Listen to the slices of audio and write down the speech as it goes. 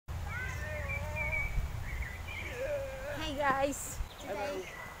guys! Today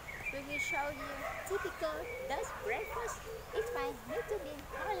we will show you typical Dutch breakfast eat by Mr Bean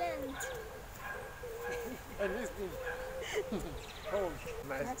Holland. En Mr Bean Holland.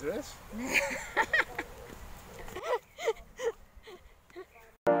 Nice dress.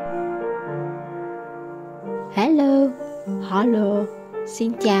 Hello, hello,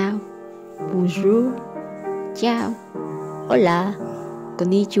 xin chào, bonjour, ciao, hola,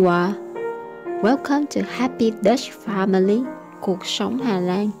 konnichiwa. Welcome to Happy Dutch Family, cuộc sống Hà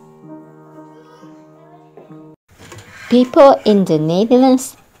Lan. People in the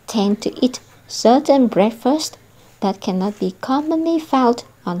Netherlands tend to eat certain breakfasts that cannot be commonly found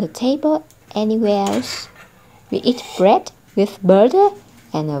on the table anywhere else. We eat bread with butter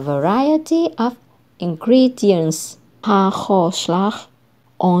and a variety of ingredients. Hagelslag,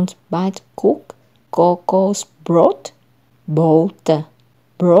 ontbijtkoek, kokosbrood,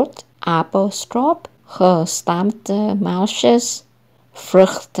 brood, appelstroop, gestampte muisjes,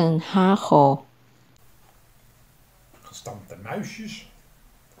 vruchten, hagel. Gestampte muisjes.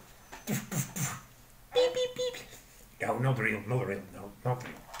 Piep, piep, piep. No, not real, not real, no, not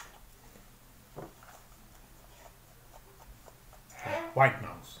real. White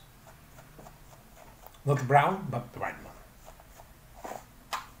mouse. Not brown, but white mouse.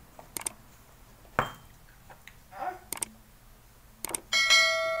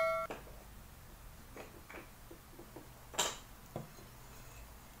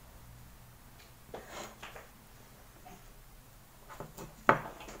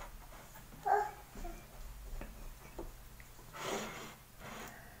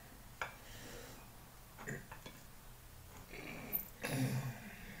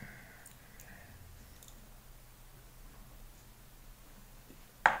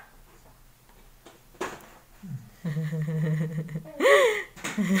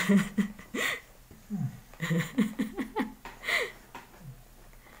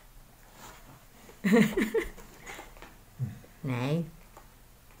 Nee,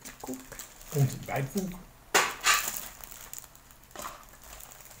 koek. Ontbijtkoek.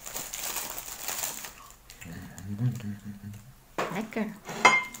 Lekker.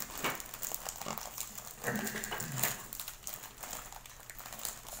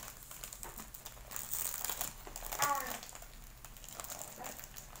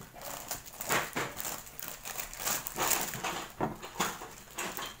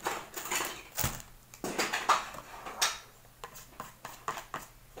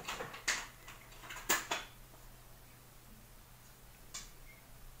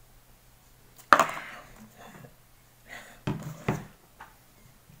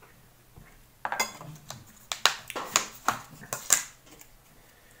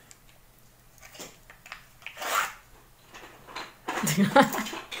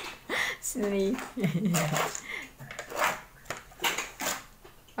 Silly.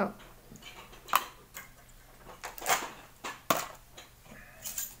 Oh.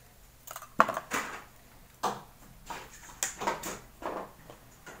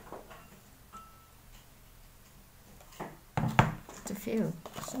 To feel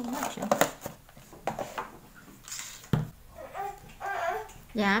so much.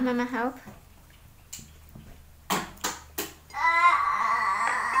 Yeah, Mama, help.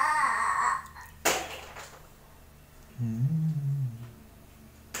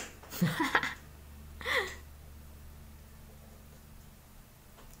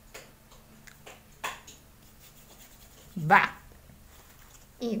 Bah.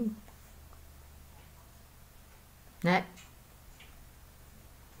 Ew. Nee.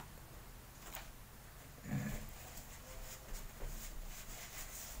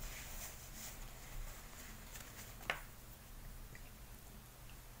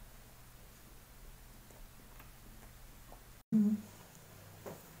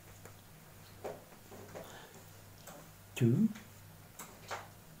 Two.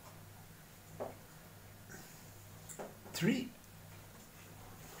 3.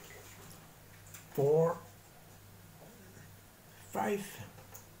 4. 5.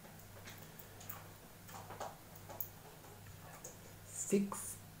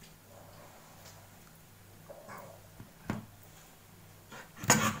 6.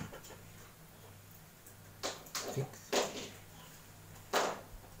 6.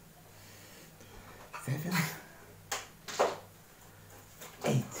 7.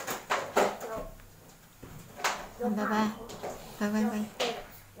 8. Bye.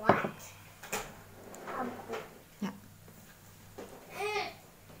 What? Yeah.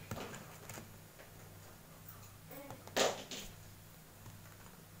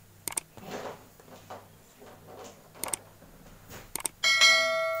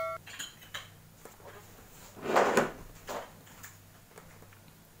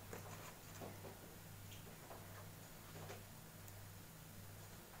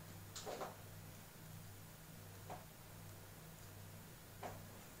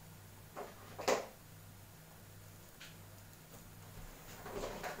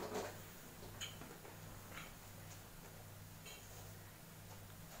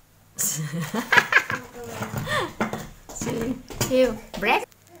 See, here, bread.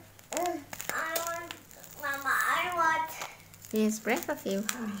 I want, Mama, I want. Here's bread for you.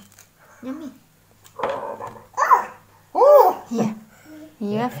 Yummy. Oh! Here,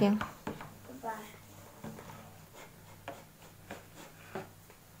 you have you. Bye.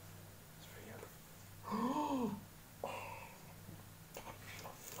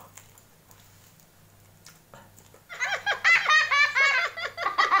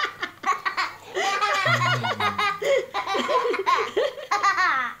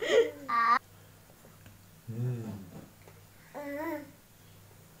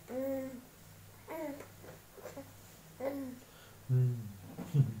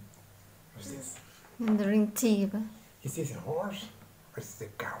 What's this? And drink tea, Is this a horse or is this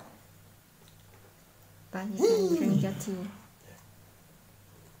a cow? but you can drink your tea.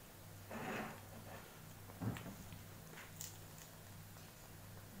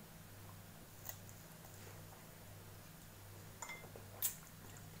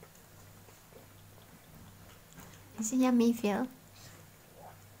 Is it yummy, Phil?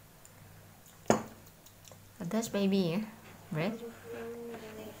 A Dutch baby, bread.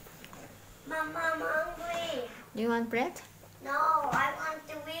 Mama, I'm hungry. Do you want bread? No, I want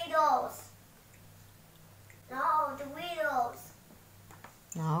Doritos. No, Doritos.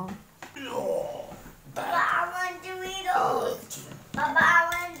 No. Papa, I want Doritos. Papa, I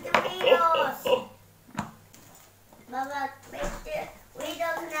want Doritos. Papa, make the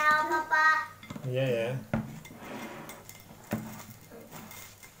Doritos now, Papa. Yeah.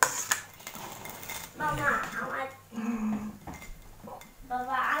 Mama, I want.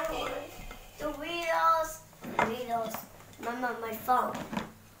 Papa, I want Doritos. Doritos. Mama, my phone.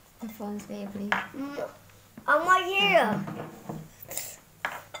 The phone's baby. I'm right here.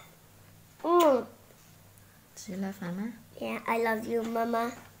 Do you love Mama? Yeah, I love you,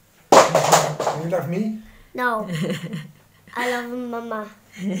 Mama. You love me? No. I love you, Mama.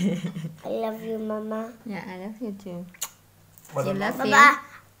 I love you, Mama. Yeah, I love you too. But You love Phil? Papa,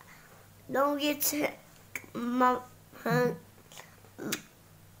 don't get sick. Mama,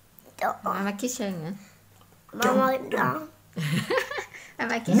 Mama kissing. Mama, no.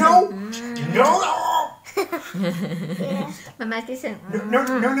 Mama kissing. No! Mm. No! Mama kissing. No.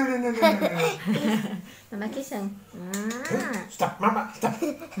 Mama kissing. Mm. Stop, Mama, stop.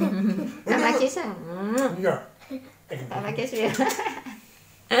 Mama kissing. Mm. Yeah. Mama kiss you.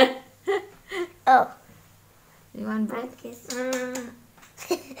 Oh, You want bread? Mama kiss. Mm.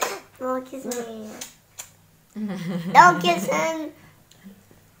 Mama kiss me. Don't kiss him.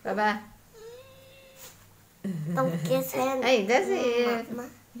 Bye-bye. Don't kiss him. Hey, that's it. Mama.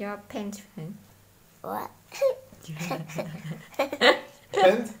 Your pen friend. What?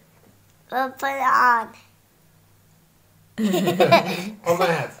 And? We'll put it on. On my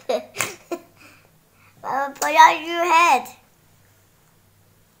head. We'll put it on your head.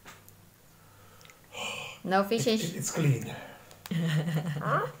 No fishes. It's clean.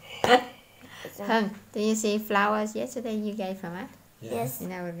 Huh? Hung, did you see flowers yesterday you gave Mama Yes.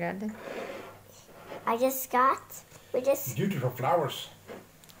 in our garden? I just got. We just. Beautiful flowers.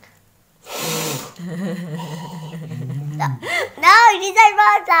 No, these are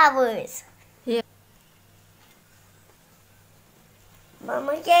not flowers. Here.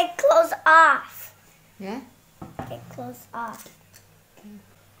 Mama, get clothes off. Yeah? Get clothes off.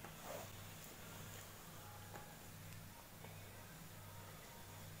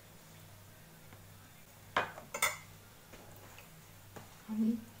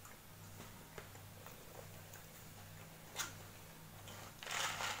 Honey.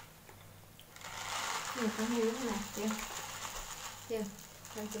 Here, come here, look at Here. Here,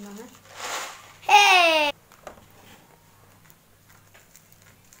 come to Mama. Hey!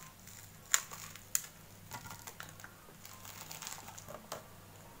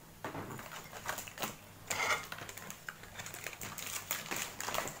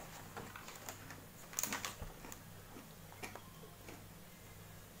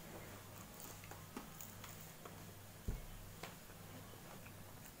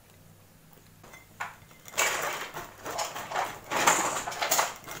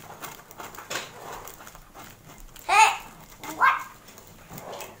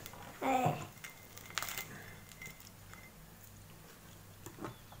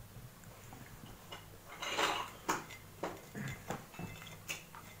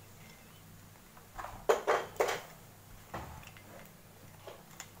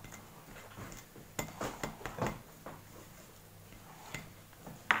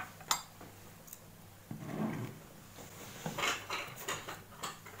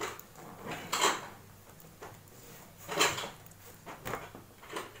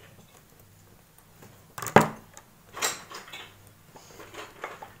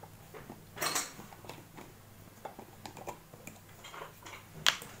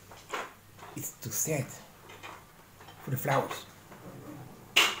 It's too sad for the flowers.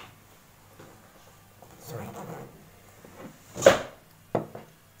 Sorry.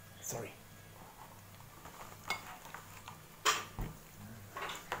 Sorry.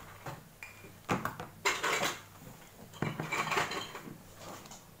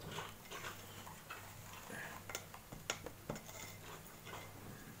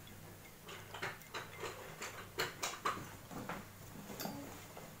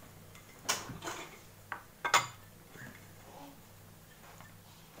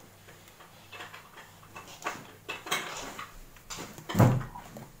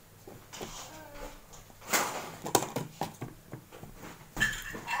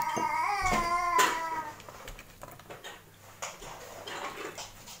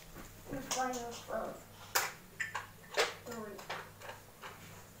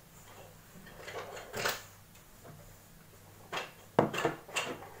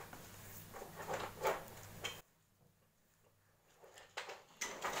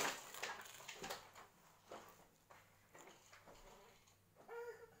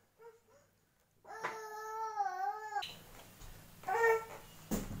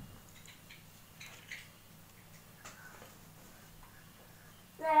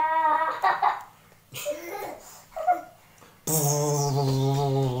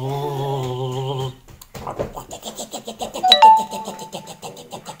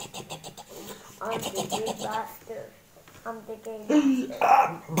 I'm the game master.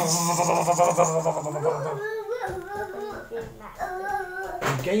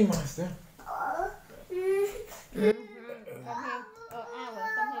 The game master.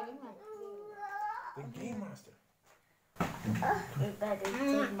 The game master. You better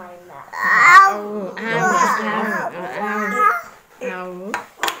take my mask.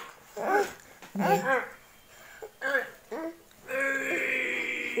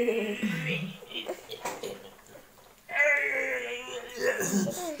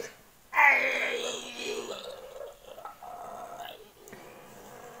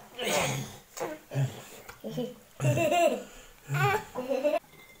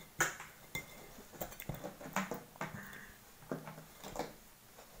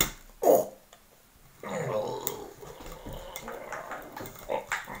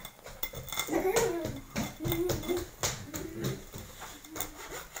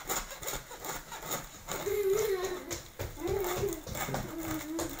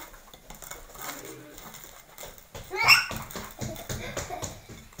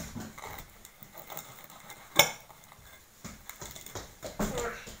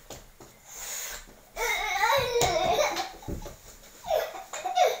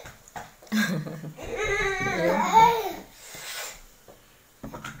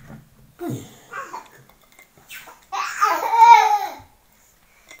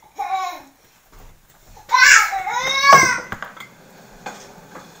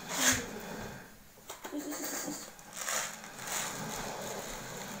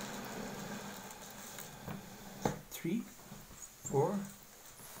 Three, 4,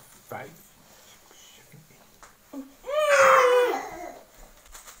 5, 7,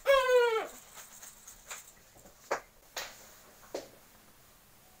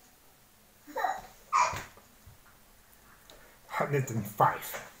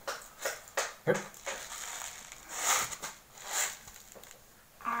 105. Hup.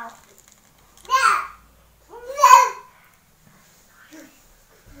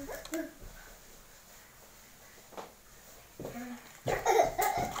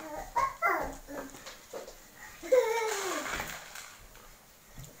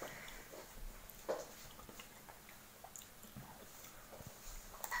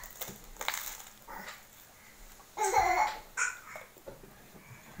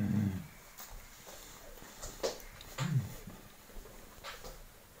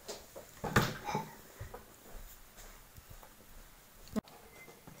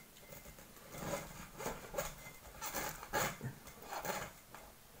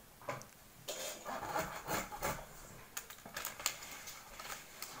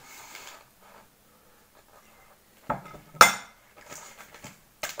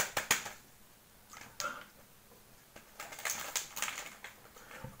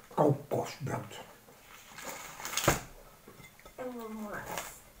 Kokosbrood.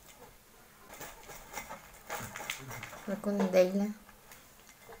 We kunnen delen.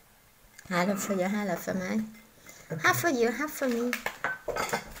 Half voor je, half voor mij. Half voor you, half voor me.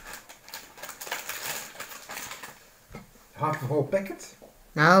 Half the whole packet?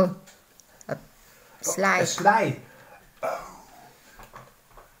 No. A slice. A slice.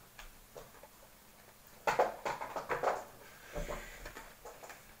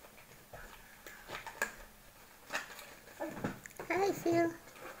 feel?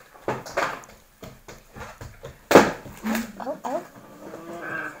 Oh.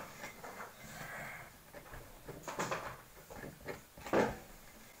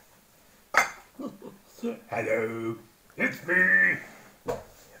 Hello, it's me,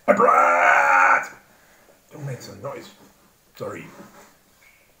 a brat! Don't make some noise. Sorry,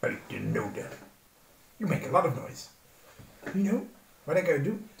 I didn't know that. You make a lot of noise. You know what I gotta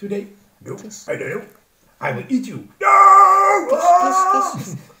do today? No, I don't know. I will eat you. No!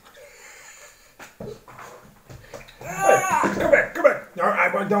 Kiss. Hey, come back. No,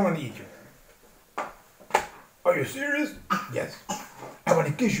 don't want to eat you. Are you serious? Yes. I want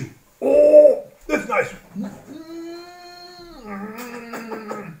to kiss you. Oh, that's nice.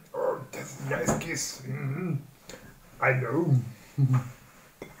 Oh, that's a nice kiss. I know.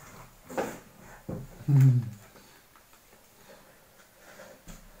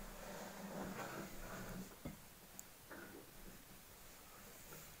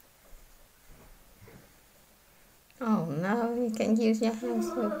 Oh no, you can use your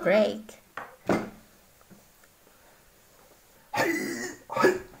hands to break.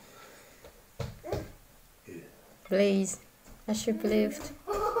 Please, alsjeblieft.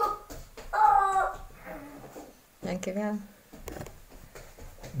 Dankjewel.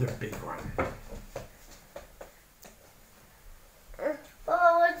 The big one.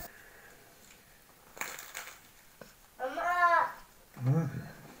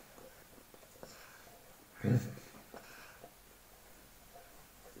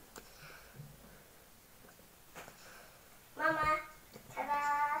 Mama,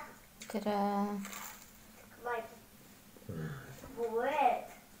 ta-da! Ta-da! Like bread.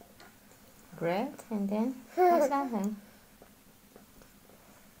 Bread and then what's that then?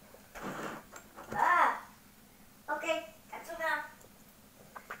 Okay, that's enough.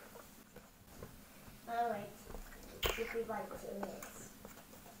 Alright, keep me by 2 minutes.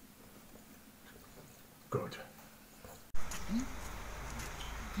 Good.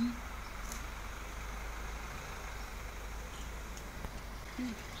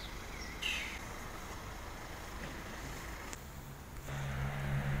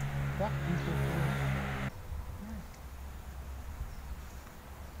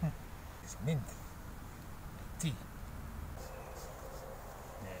 It's mint. Tea.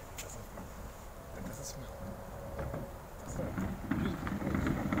 Nee, that doesn't smell. That's not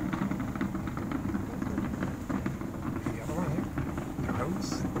the other one here. The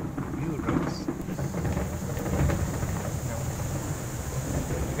rose. Real rose. No.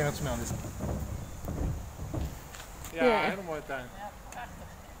 You cannot smell this. Ja, Ja. hele mooie tuin.